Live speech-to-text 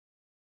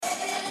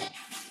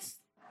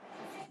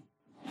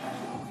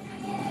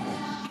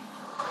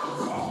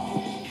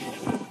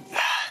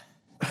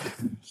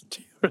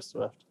Taylor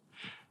Swift.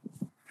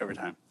 Every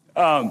time.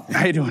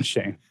 How you doing,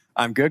 Shane?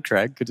 I'm good,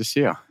 Craig. Good to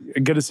see you.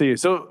 Good to see you.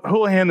 So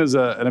Houlihan is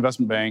an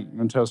investment bank. You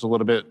want to tell us a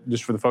little bit,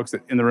 just for the folks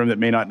in the room that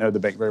may not know the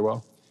bank very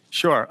well?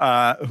 Sure.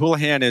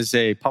 Houlihan is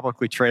a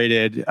publicly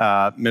traded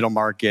middle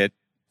market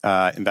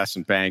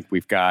investment bank.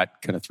 We've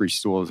got kind of three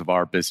stools of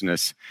our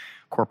business: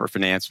 corporate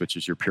finance, which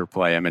is your pure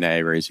play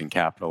M&A, raising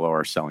capital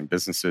or selling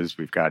businesses.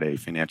 We've got a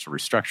financial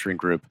restructuring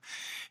group,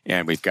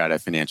 and we've got a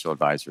financial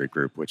advisory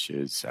group, which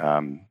is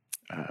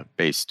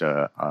based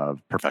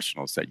of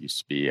professionals that used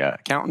to be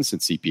accountants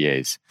and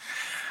CPAs.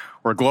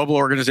 We're a global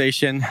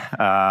organization.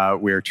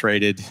 We're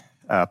traded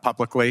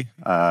publicly.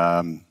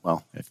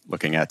 If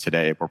looking at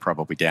today, we're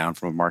probably down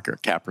from a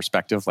market cap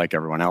perspective, like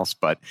everyone else.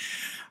 But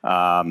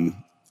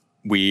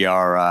we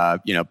are,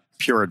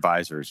 pure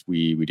advisors.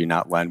 We do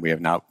not lend. We have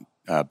not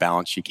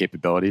balance sheet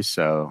capabilities.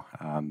 So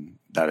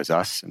that is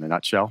us in a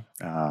nutshell.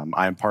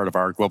 I am part of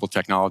our global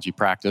technology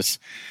practice,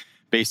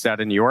 based out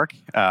in New York,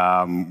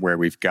 where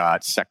we've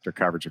got sector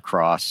coverage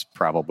across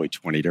probably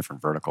 20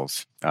 different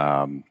verticals.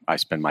 I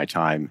spend my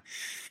time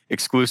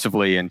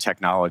exclusively in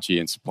technology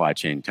and supply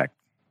chain tech.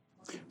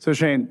 So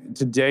Shane,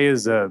 today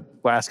is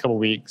last couple of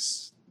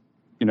weeks,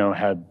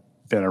 had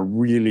been a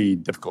really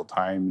difficult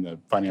time in the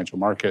financial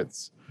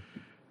markets.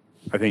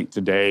 I think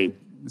today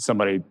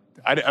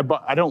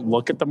I don't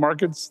look at the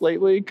markets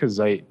lately because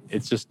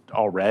it's just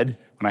all red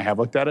when I have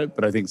looked at it.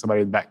 But I think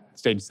somebody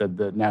backstage said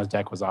the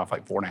NASDAQ was off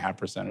like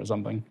 4.5% or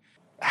something.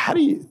 How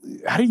do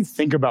you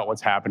think about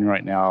what's happening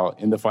right now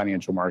in the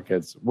financial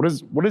markets? What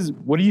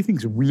do you think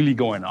is really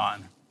going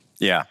on?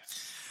 Yeah.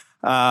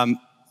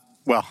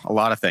 Well, a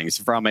lot of things.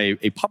 From a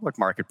public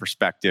market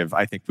perspective,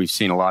 I think we've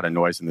seen a lot of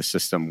noise in the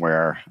system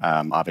where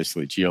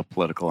obviously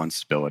geopolitical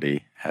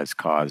instability has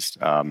caused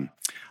a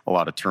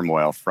lot of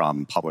turmoil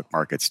from public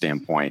market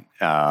standpoint,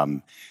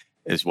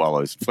 as well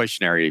as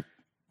inflationary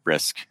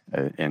risk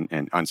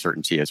and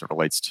uncertainty as it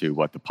relates to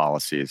what the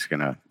policy is going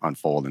to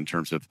unfold in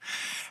terms of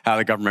how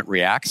the government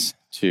reacts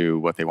to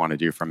what they want to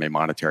do from a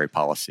monetary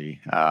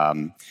policy.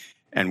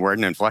 And we're at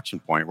an inflection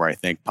point where I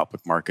think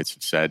public markets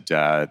have said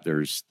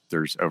there's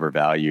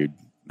overvalued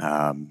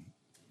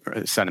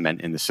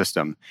sentiment in the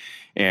system,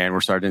 and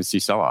we're starting to see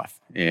sell-off.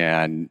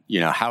 And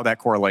how that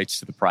correlates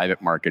to the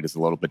private market is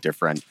a little bit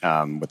different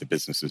with the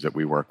businesses that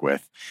we work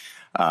with.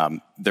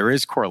 There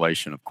is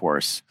correlation, of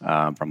course,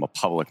 from a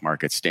public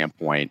market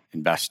standpoint.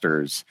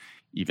 Investors,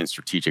 even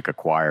strategic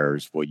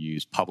acquirers, will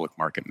use public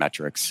market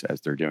metrics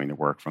as they're doing the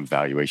work from a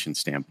valuation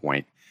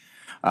standpoint.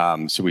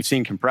 So we've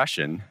seen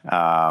compression,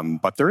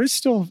 but there is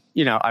still,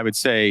 I would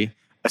say,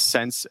 a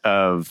sense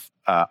of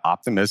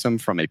optimism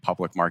from a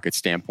public market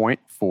standpoint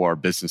for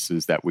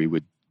businesses that we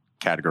would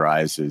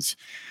categorize as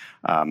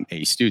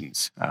A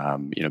students.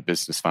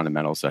 Business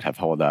fundamentals that have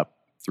held up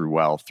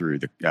through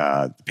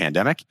the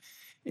pandemic,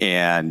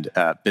 and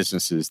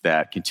businesses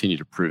that continue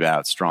to prove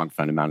out strong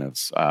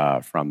fundamentals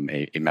from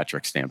a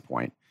metric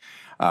standpoint.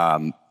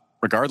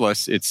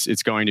 Regardless,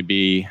 it's going to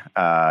be,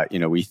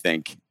 we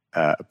think,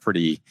 a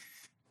pretty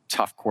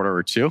tough quarter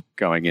or two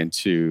going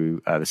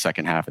into the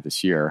second half of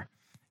this year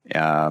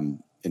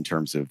in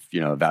terms of,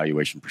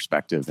 valuation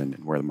perspective and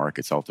where the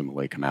markets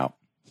ultimately come out.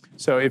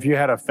 So if you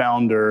had a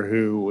founder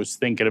who was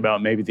thinking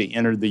about maybe the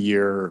end of the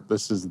year,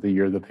 this is the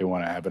year that they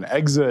want to have an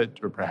exit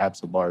or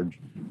perhaps a large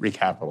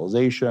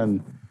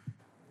recapitalization,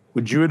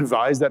 would you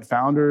advise that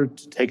founder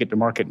to take it to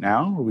market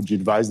now, or would you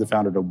advise the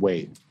founder to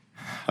wait?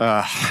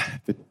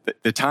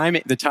 The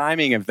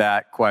timing of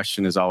that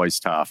question is always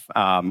tough.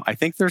 I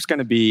think there's going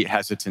to be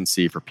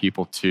hesitancy for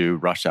people to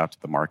rush out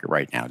to the market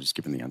right now, just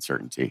given the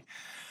uncertainty.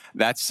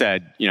 That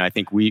said, I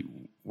think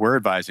we're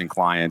advising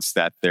clients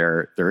that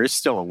there is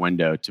still a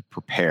window to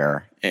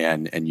prepare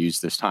and use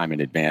this time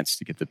in advance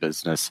to get the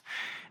business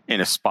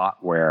in a spot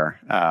where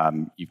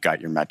you've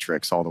got your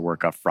metrics, all the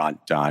work up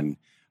front done,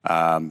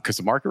 because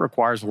the market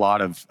requires a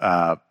lot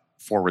of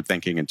forward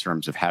thinking in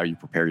terms of how you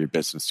prepare your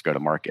business to go to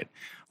market.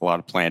 A lot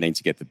of planning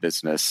to get the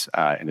business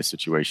in a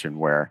situation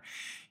where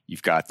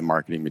you've got the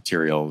marketing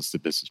materials, the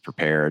business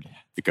prepared,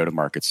 the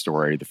go-to-market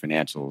story, the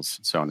financials,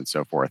 so on and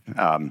so forth.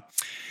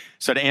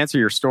 So to answer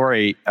your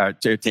story,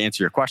 to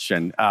answer your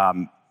question,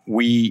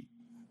 we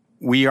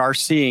are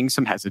seeing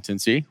some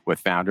hesitancy with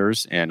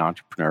founders and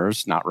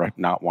entrepreneurs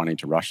not wanting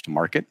to rush to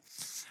market.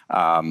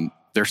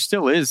 There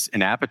still is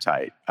an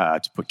appetite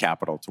to put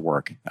capital to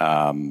work.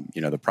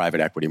 The private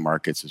equity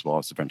markets as well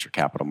as the venture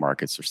capital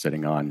markets are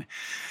sitting on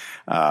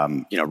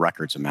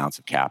records amounts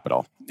of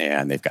capital,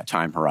 and they've got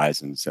time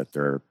horizons that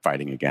they're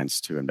fighting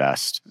against to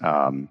invest.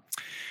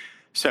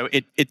 So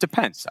it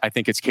depends. I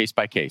think it's case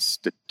by case,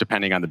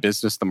 depending on the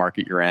business, the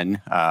market you're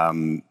in.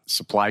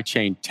 Supply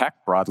chain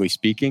tech, broadly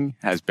speaking,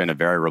 has been a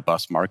very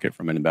robust market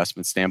from an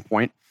investment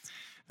standpoint.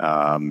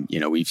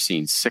 We've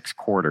seen 6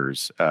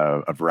 quarters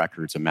of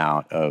records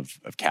amount of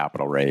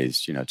capital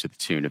raised, to the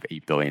tune of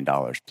 $8 billion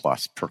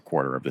plus per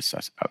quarter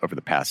over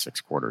the past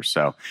 6 quarters.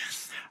 So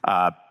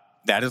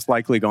that is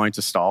likely going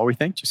to stall, we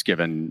think, just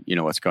given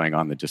what's going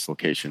on, the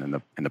dislocation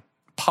in the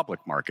public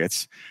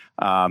markets.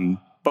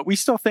 But we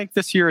still think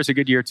this year is a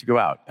good year to go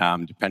out,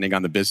 depending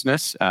on the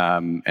business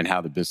and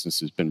how the business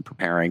has been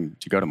preparing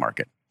to go to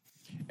market.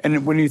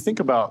 And when you think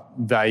about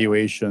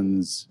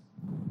valuations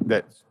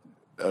that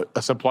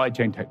a supply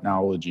chain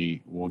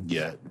technology will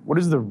get, what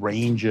is the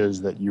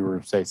ranges that you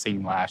were, say,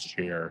 seeing last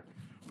year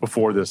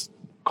before this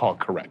call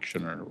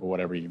correction or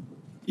whatever you...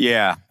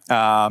 Yeah.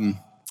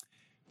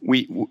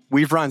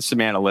 We've run some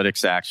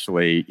analytics,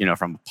 actually,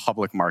 from a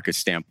public market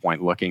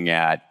standpoint, looking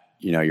at,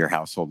 your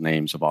household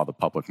names of all the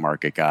public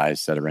market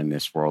guys that are in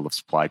this world of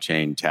supply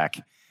chain tech.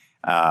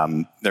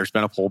 There's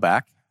been a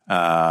pullback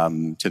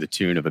to the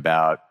tune of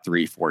about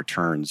 3-4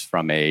 turns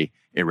from a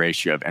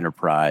ratio of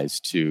enterprise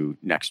to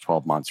next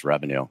 12 months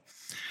revenue.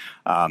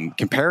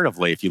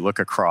 Comparatively, if you look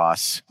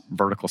across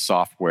vertical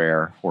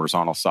software,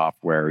 horizontal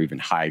software, even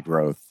high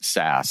growth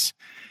SaaS,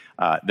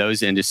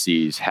 those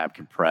indices have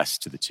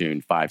compressed to the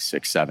tune 5,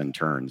 6, 7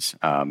 turns.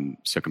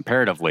 So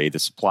comparatively, the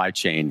supply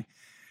chain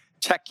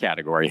tech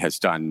category has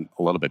done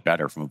a little bit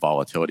better from a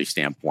volatility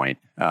standpoint.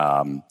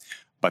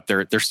 But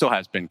there still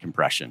has been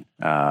compression.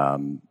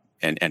 And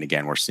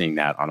again, we're seeing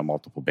that on a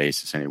multiple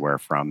basis, anywhere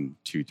from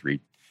 2-3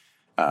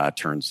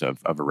 turns of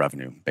a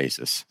revenue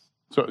basis.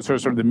 So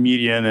sort of the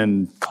median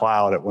and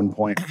cloud at one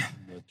point,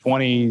 the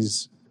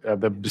 20s,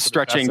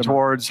 stretching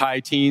towards high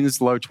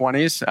teens, low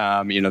 20s.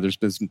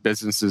 There's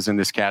businesses in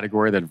this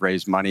category that have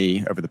raised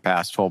money over the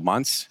past 12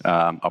 months,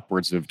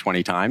 upwards of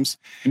 20 times.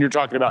 And you're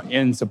talking about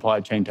in supply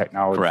chain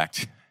technology.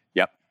 Correct.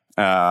 Yep.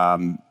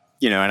 And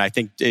I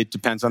think it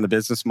depends on the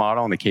business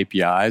model and the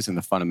KPIs and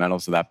the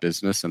fundamentals of that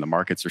business and the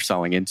markets they're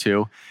selling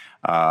into.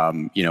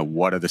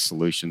 What are the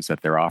solutions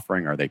that they're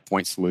offering? Are they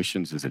point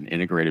solutions? Is it an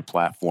integrated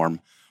platform?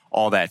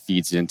 All that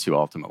feeds into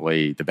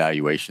ultimately the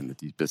valuation that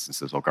these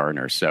businesses will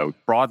garner. So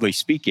broadly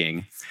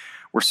speaking,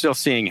 we're still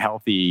seeing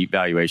healthy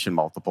valuation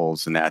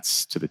multiples, and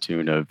that's to the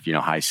tune of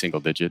high single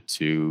digit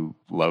to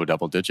low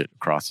double digit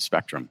across the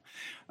spectrum.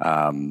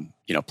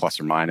 Plus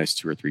or minus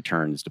 2 or 3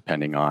 turns,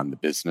 depending on the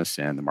business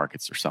and the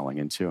markets they're selling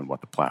into and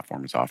what the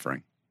platform is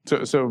offering.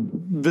 So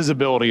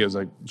visibility is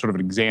a sort of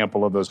an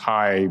example of those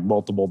high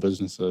multiple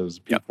businesses.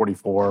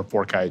 P44,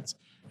 FourKites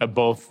have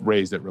both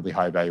raised at really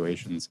high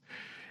valuations.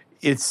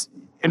 It's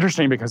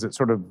interesting because it's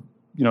sort of,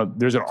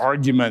 there's an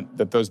argument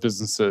that those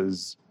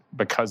businesses,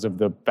 because of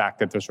the fact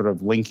that they're sort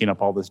of linking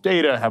up all this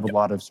data, have a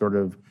lot of sort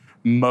of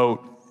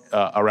moat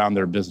around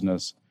their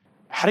business.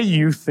 How do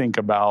you think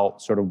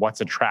about sort of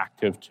what's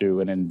attractive to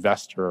an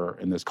investor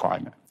in this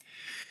climate?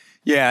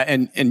 Yeah,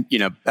 and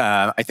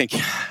I think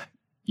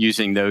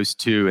using those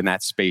two in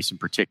that space in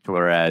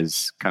particular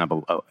as kind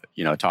of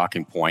a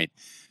talking point,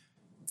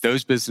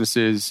 those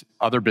businesses,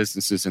 other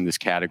businesses in this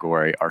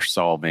category are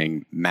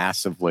solving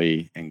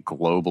massively and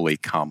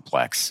globally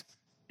complex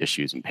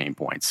issues and pain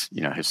points.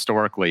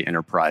 Historically,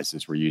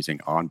 enterprises were using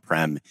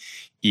on-prem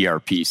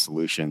ERP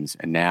solutions,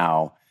 and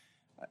now,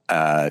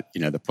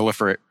 the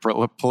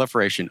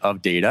proliferation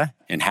of data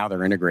and how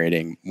they're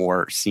integrating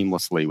more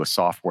seamlessly with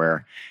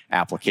software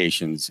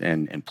applications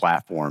and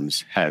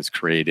platforms has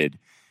created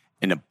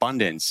an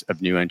abundance of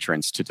new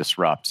entrants to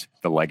disrupt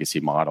the legacy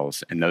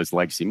models. And those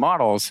legacy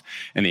models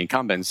and the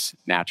incumbents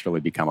naturally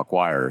become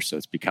acquirers. So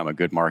it's become a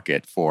good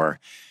market for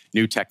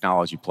new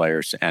technology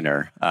players to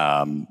enter.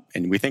 And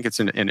we think it's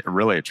in a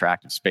really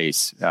attractive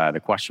space.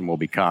 The question will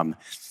become,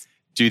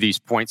 do these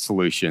point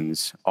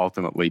solutions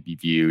ultimately be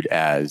viewed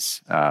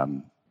as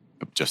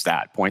just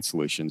that, point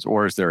solutions,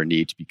 or is there a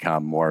need to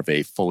become more of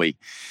a fully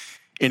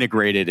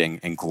integrated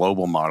and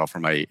global model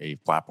from a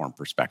platform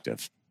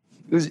perspective?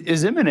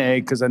 Is M&A,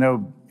 because I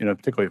know,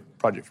 particularly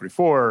Project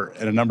 44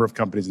 and a number of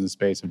companies in the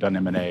space have done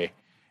M&A,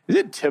 is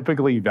it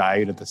typically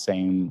valued at the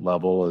same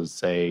level as,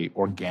 say,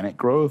 organic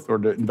growth, or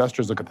do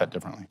investors look at that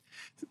differently?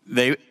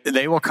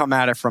 They will come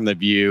at it from the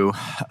view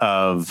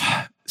of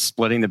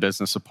splitting the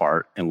business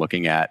apart and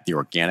looking at the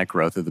organic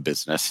growth of the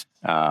business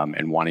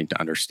and wanting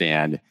to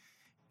understand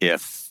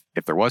if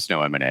there was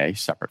no M&A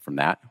separate from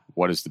that,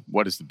 what is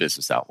the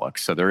business outlook?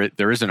 So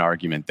there is an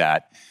argument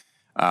that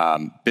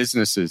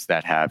businesses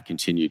that have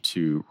continued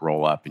to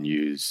roll up and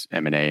use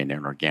M&A and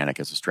inorganic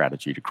as a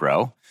strategy to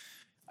grow,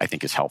 I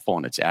think is helpful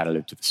and it's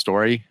additive to the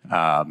story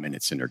and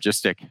it's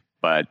synergistic.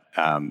 But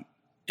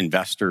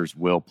investors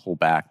will pull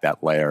back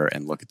that layer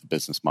and look at the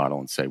business model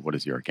and say, what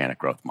is the organic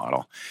growth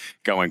model?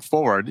 Going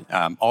forward,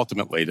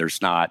 ultimately,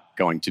 there's not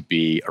going to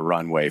be a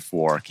runway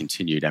for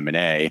continued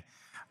M&A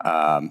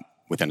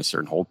within a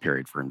certain hold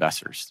period for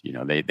investors.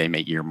 They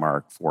may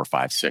earmark 4,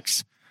 5,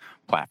 6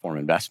 platform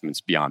investments.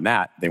 Beyond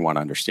that, they want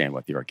to understand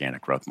what the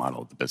organic growth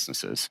model of the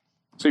business is.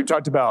 So you've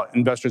talked about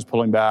investors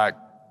pulling back.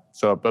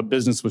 So if a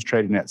business was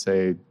trading at,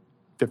 say,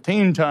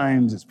 15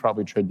 times, it's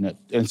probably trading at,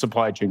 in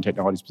supply chain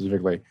technology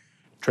specifically,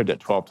 traded at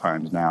 12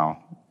 times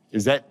now.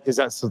 Is that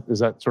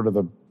sort of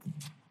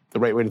the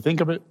right way to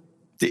think of it?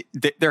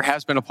 There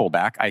has been a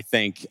pullback. I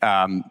think,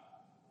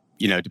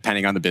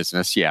 depending on the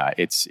business,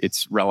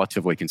 it's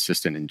relatively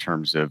consistent in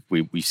terms of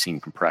we've seen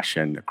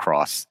compression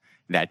across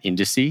that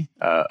indice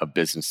of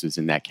businesses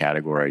in that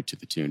category to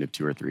the tune of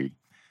 2 or 3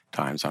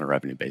 times on a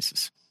revenue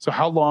basis. So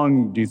how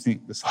long do you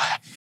think this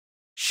lasts?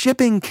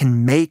 shipping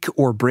can make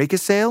or break a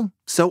sale,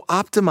 so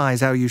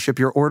optimize how you ship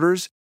your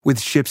orders with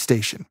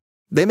ShipStation.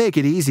 They make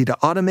it easy to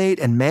automate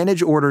and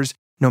manage orders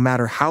no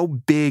matter how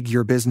big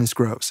your business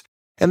grows.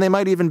 And they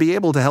might even be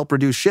able to help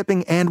reduce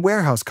shipping and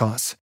warehouse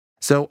costs.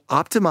 So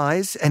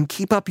optimize and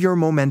keep up your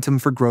momentum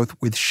for growth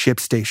with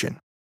ShipStation.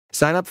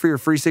 Sign up for your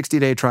free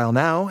 60-day trial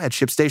now at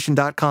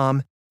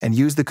ShipStation.com and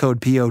use the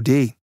code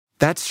POD.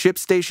 That's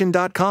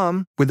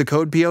ShipStation.com with the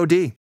code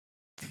POD.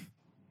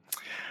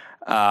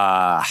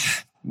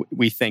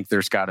 We think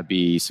there's got to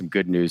be some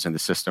good news in the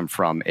system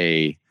from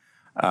a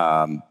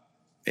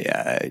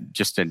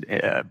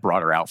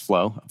broader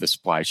outflow of the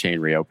supply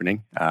chain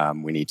reopening.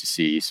 We need to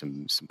see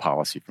some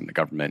policy from the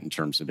government in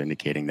terms of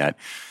indicating that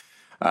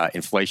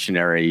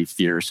inflationary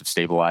fears have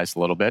stabilized a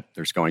little bit.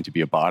 There's going to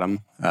be a bottom,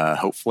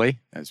 hopefully,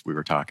 as we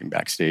were talking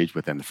backstage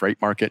within the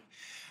freight market.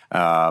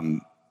 I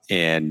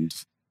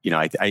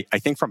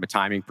think from a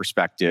timing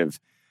perspective,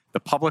 the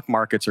public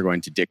markets are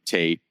going to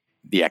dictate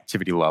the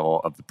activity level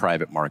of the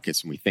private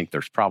markets, and we think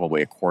there's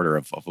probably a quarter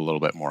of a little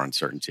bit more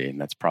uncertainty, and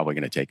that's probably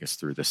going to take us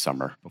through this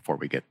summer before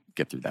we get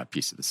through that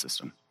piece of the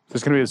system.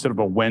 There's going to be a sort of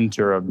a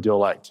winter of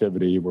deal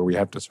activity where we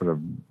have to sort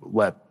of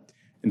let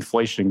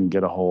inflation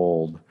get a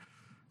hold.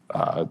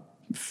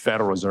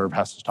 Federal Reserve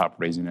has to stop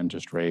raising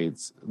interest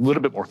rates. A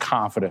little bit more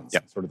confidence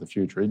in sort of the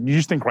future. You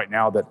just think right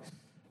now that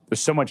there's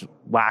so much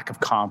lack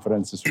of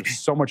confidence, there's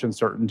so much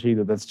uncertainty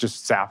that's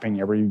just sapping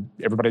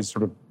everybody's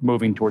sort of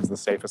moving towards the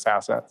safest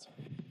assets.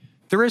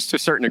 There is to a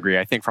certain degree.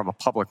 I think from a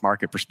public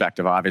market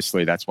perspective,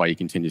 obviously, that's why you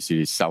continue to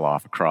see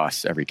sell-off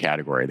across every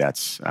category.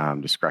 That's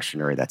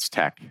discretionary, that's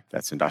tech,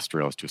 that's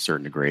industrials to a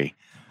certain degree.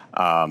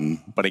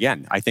 But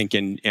again, I think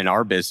in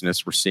our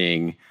business, we're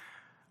seeing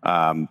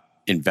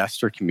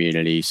investor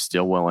community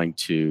still willing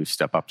to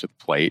step up to the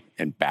plate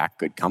and back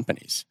good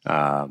companies.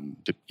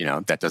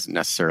 That doesn't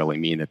necessarily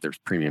mean that there's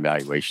premium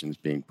valuations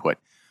being put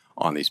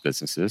on these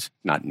businesses.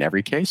 Not in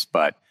every case,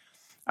 but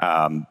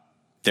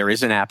there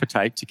is an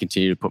appetite to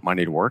continue to put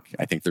money to work.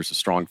 I think there's a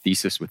strong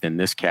thesis within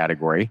this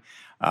category,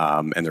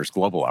 and there's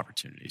global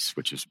opportunities,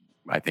 which is,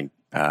 I think,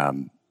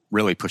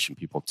 really pushing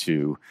people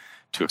to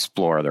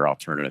explore their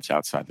alternatives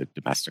outside the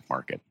domestic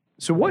market.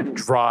 So what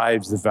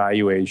drives the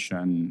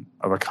valuation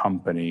of a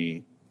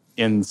company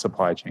in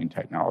supply chain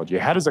technology?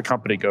 How does a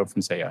company go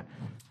from, say, a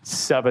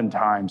 7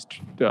 times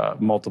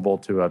multiple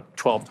to a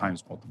 12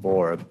 times multiple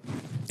or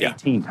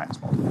 18 times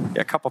multiple?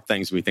 Yeah, a couple of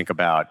things we think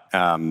about.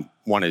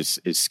 One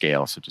is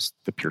scale, so just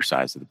the pure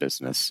size of the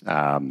business.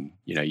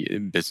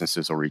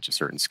 Businesses will reach a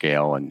certain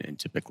scale, and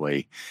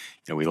typically,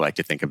 we like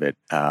to think of it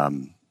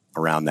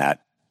around that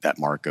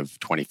mark of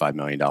 $25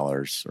 million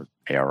or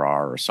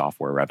ARR or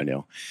software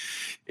revenue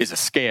is a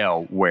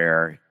scale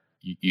where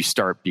you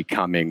start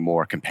becoming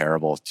more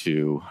comparable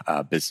to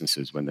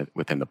businesses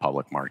within the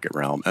public market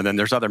realm. And then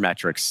there's other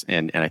metrics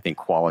and I think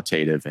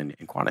qualitative and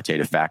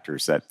quantitative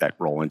factors that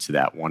roll into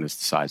that. One is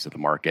the size of the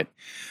market.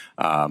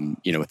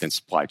 Within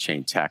supply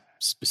chain tech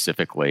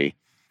specifically,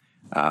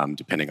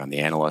 depending on the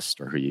analyst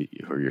or who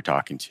you're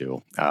talking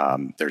to,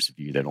 there's a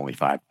view that only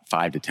 5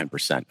 to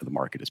 10% of the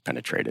market is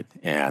penetrated,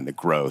 and the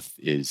growth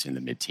is in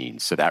the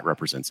mid-teens. So that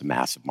represents a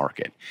massive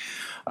market.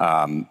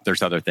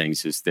 There's other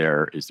things. Is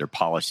there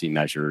policy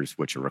measures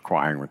which are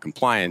requiring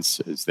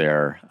compliance? Is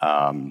there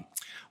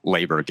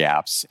labor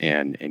gaps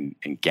and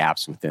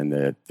gaps within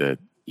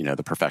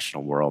the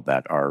professional world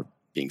that are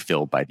being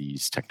filled by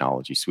these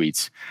technology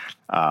suites?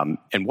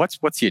 And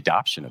what's the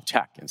adoption of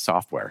tech and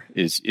software?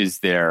 Is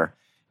there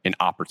an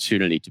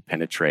opportunity to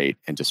penetrate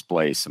and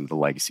displace some of the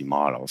legacy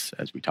models,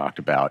 as we talked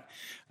about?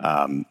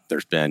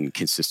 There's been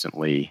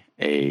consistently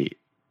a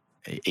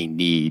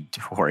need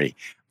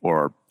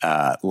or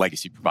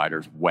legacy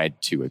providers wed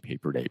to a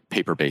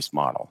paper-based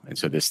model, and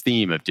so this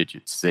theme of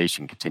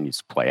digitization continues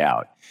to play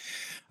out.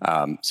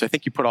 So I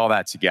think you put all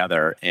that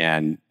together,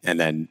 and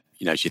then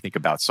as you think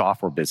about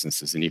software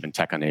businesses and even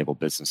tech-enabled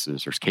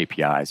businesses, there's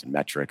KPIs and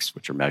metrics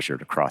which are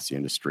measured across the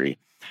industry.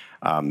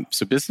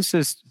 So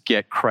businesses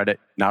get credit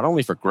not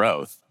only for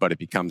growth, but it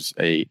becomes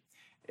a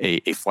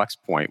flex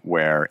point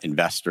where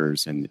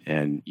investors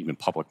and even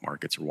public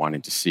markets are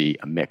wanting to see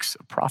a mix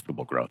of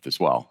profitable growth as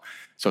well.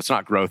 So it's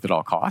not growth at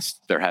all costs.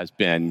 There has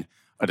been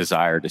a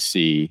desire to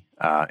see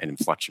an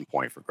inflection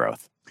point for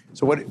growth.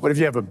 So what if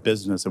you have a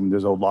business, and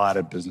there's a lot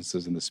of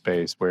businesses in the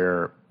space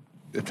where,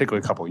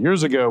 particularly a couple of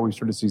years ago, we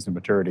started to see some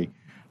maturity,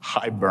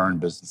 high burn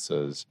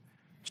businesses,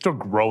 still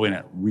growing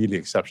at really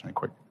exceptionally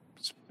quick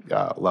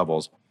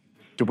levels.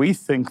 Do we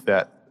think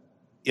that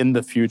in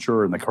the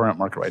future, in the current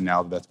market right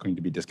now, that's going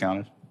to be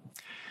discounted?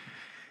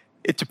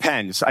 It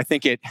depends. I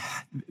think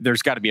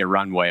there's got to be a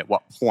runway. At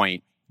what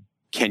point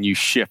can you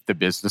shift the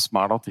business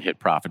model to hit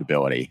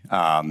profitability?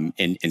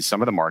 In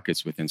some of the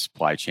markets within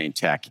supply chain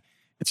tech,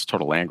 it's a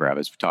total land grab,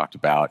 as we talked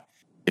about.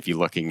 If you're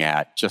looking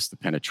at just the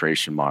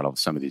penetration model of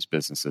some of these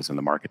businesses in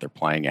the market they're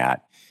playing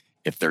at,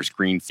 if there's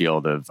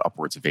greenfield of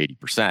upwards of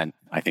 80%,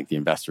 I think the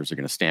investors are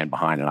going to stand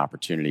behind an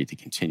opportunity to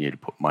continue to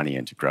put money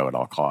in to grow at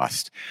all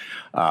costs.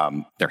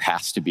 There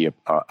has to be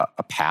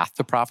a path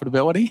to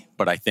profitability,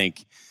 but I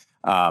think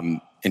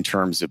in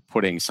terms of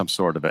putting some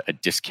sort of a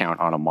discount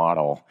on a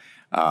model.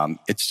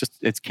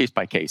 It's case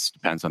by case.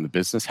 Depends on the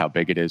business, how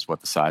big it is,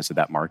 what the size of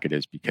that market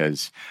is,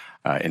 because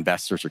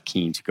investors are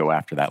keen to go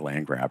after that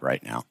land grab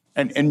right now.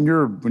 And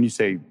when you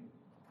say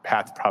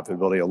path to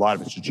profitability, a lot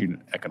of it's just unit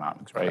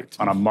economics, right? Correct.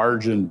 On a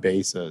margin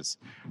basis,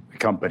 the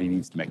company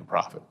needs to make a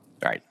profit.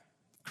 Right.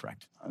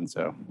 Correct. And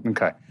so,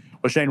 okay.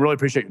 Well, Shane, really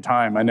appreciate your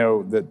time. I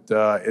know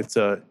that it's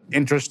an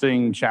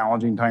interesting,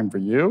 challenging time for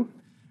you.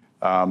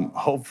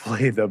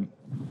 Hopefully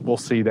we'll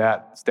see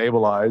that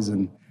stabilize,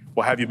 and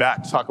we'll have you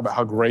back to talk about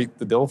how great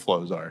the deal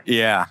flows are.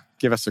 Yeah.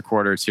 Give us a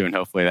quarter or two, and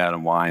hopefully that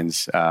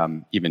unwinds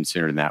even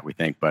sooner than that, we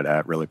think.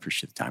 But really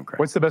appreciate the time, Craig.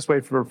 What's the best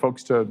way for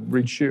folks to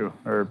reach you?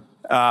 Or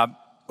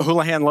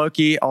Houlihan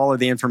Lokey, all of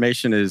the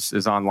information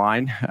is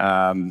online,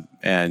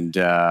 and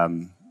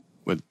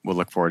we'll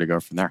look forward to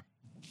going from there.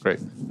 Great.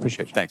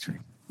 Appreciate you. Thanks, Craig.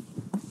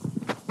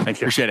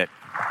 Thank you. Appreciate it.